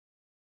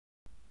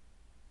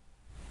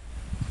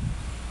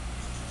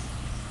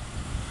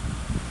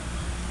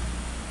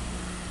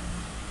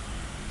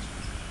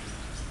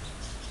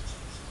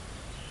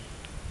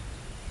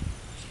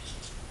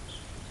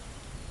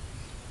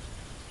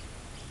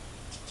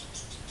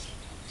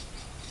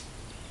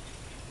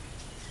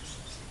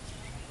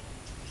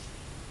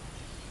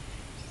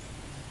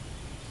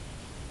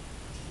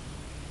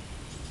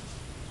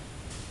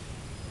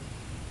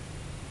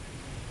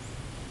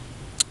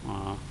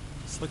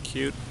So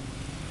cute.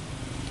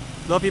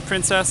 Love you,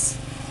 princess.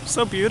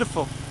 So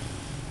beautiful.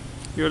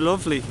 You're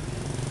lovely.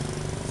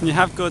 And you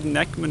have good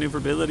neck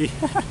maneuverability.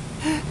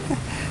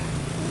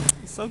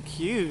 So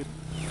cute.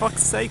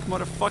 Fuck's sake,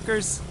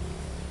 motherfuckers.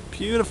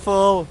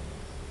 Beautiful.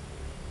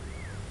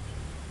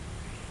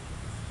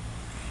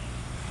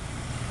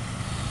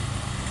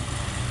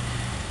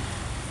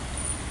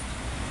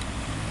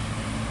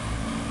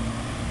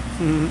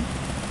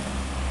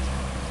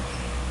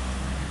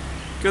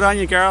 Good on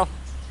you, girl.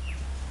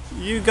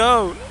 You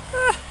go.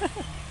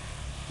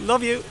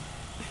 Love you.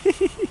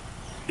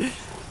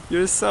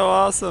 You're so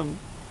awesome.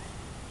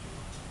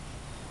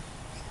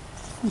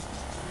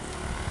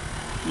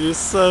 You're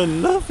so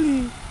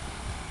lovely.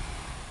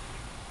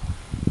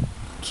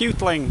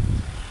 Cuteling.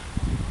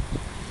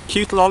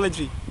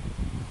 Cutelology.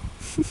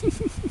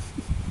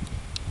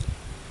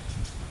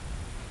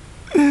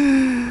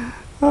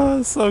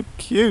 Oh, so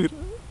cute.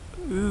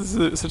 This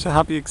is such a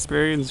happy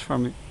experience for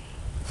me.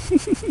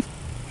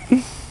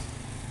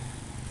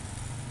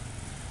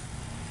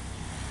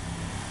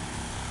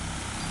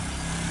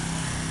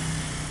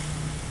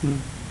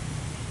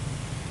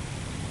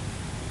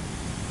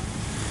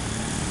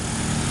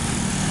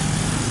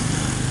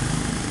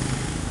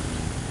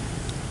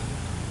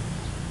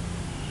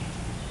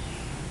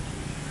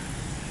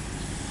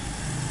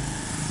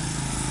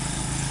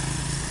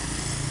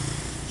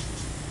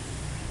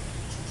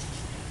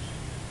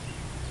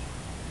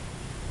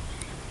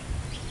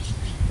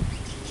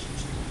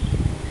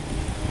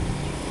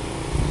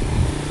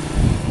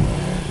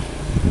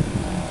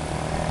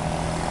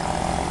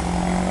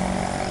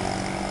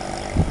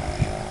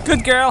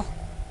 Good girl.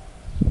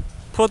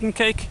 Pudding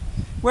cake.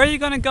 Where are you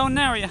gonna go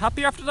now? Are you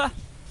happy after that?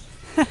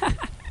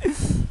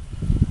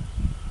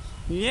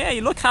 Yeah,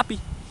 you look happy.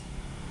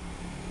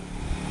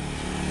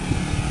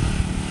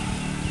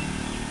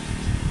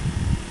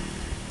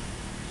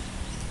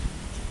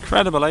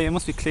 Incredible, eh? It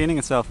must be cleaning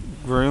itself,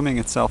 grooming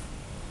itself.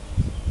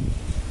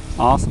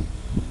 Awesome.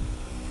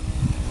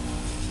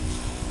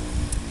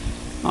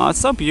 Oh, it's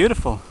so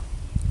beautiful.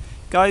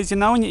 Guys, you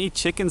know when you eat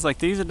chickens, like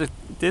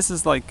this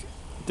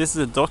is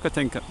a duck, I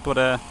think, but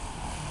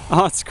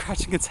oh, it's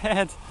scratching its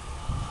head.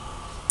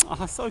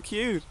 Oh, so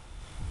cute.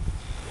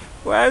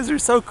 Wowzer,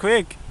 so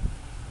quick.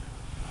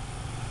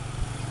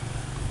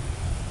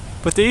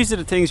 But these are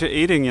the things you're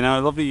eating, you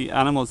know, lovely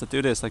animals that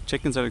do this. Like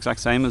chickens are the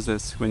exact same as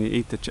this when you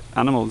eat the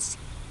animals.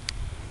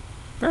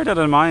 Bear that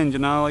in mind, you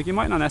know, like you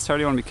might not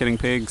necessarily want to be killing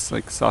pigs,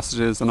 like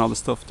sausages and all this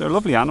stuff. They're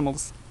lovely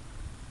animals.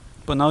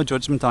 But no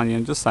judgment on you,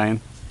 I'm just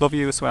saying. Love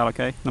you as well,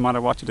 okay? No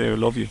matter what you do,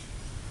 love you.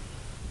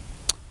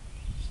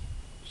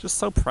 Just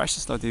so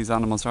precious though, these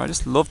animals are. I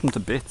just love them to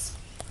bits.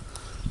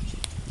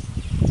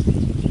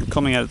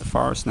 Coming out of the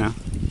forest now.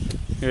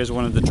 Here's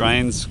one of the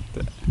drains,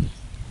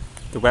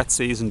 the wet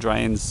season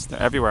drains.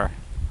 They're everywhere.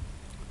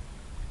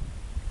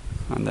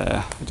 And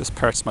I just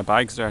perched my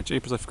bags there.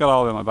 Jeepers, I forgot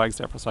all about my bags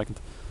there for a second.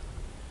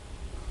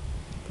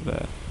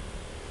 But,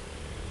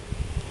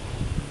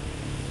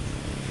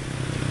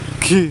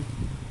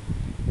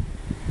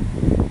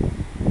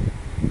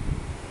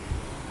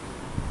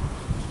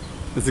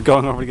 is it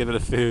going over to give it a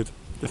food?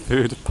 The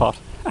food pot.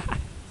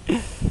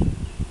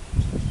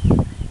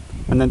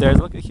 And then there's,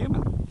 look, a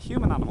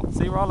human animal.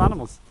 See, we're all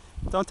animals.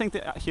 Don't think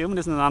that a human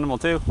isn't an animal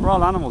too. We're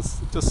all animals,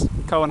 just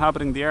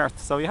co-inhabiting the earth.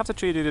 So you have to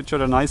treat each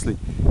other nicely.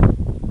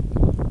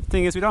 The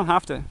thing is, we don't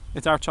have to.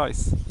 It's our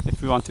choice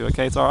if we want to,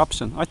 okay? It's our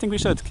option. I think we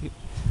should.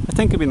 I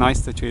think it'd be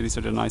nice to treat each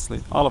other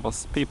nicely. All of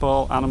us.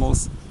 People,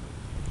 animals.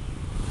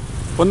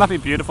 Wouldn't that be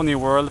beautiful in the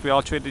world if we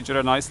all treated each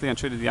other nicely and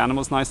treated the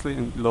animals nicely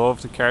and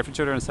loved and cared for each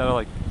other instead of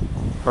like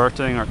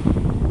hurting or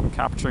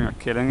capturing or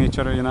killing each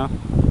other, you know?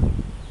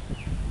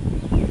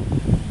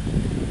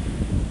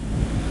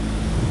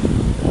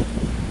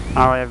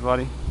 Alright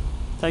everybody,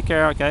 take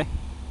care, okay?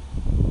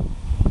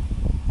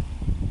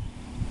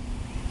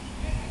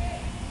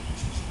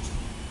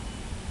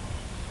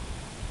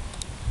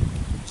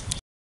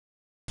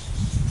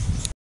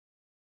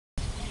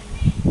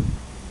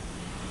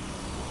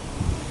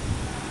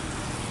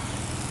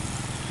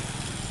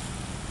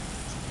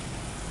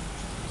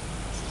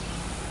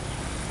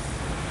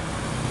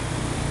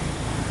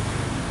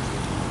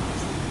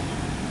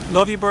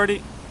 Love you,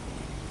 birdie.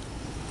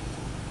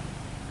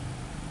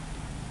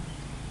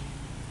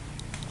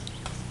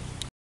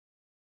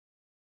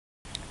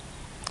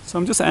 So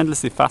I'm just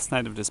endlessly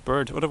fascinated with this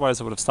bird, otherwise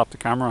I would have stopped the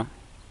camera.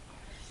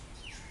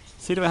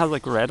 See the way it has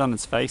like red on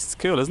its face? It's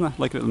cool, isn't it?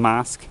 Like a little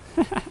mask.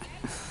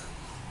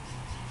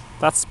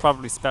 That's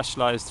probably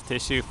specialised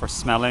tissue for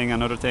smelling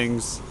and other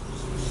things.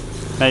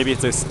 Maybe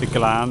it's a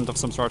gland of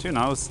some sort, who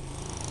knows?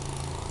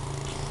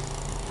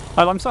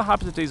 I'm so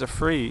happy that these are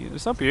free, they're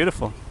so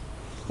beautiful.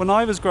 When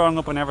I was growing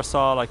up I never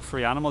saw like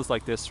free animals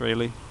like this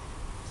really.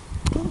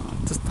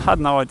 I just had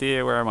no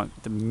idea where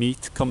the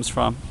meat comes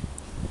from.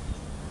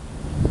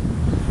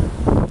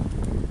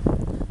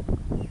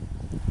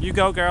 You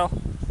go, girl.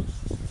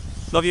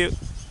 Love you.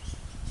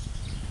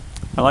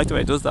 I like the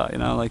way it does that, you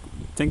know, like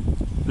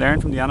learn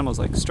from the animals,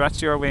 like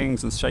stretch your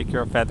wings and shake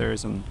your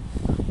feathers and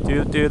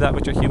do that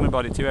with your human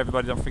body too,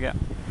 everybody, don't forget.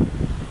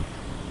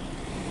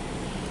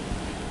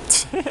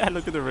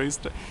 Look at the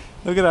rooster.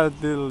 Look at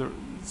that little,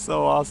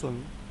 so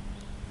awesome.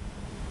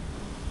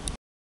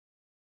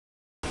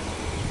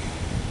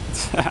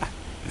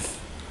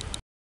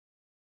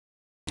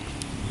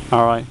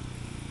 Alright.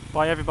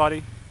 Bye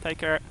everybody. Take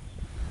care.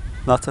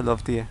 Lots of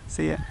love to you.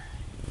 See ya.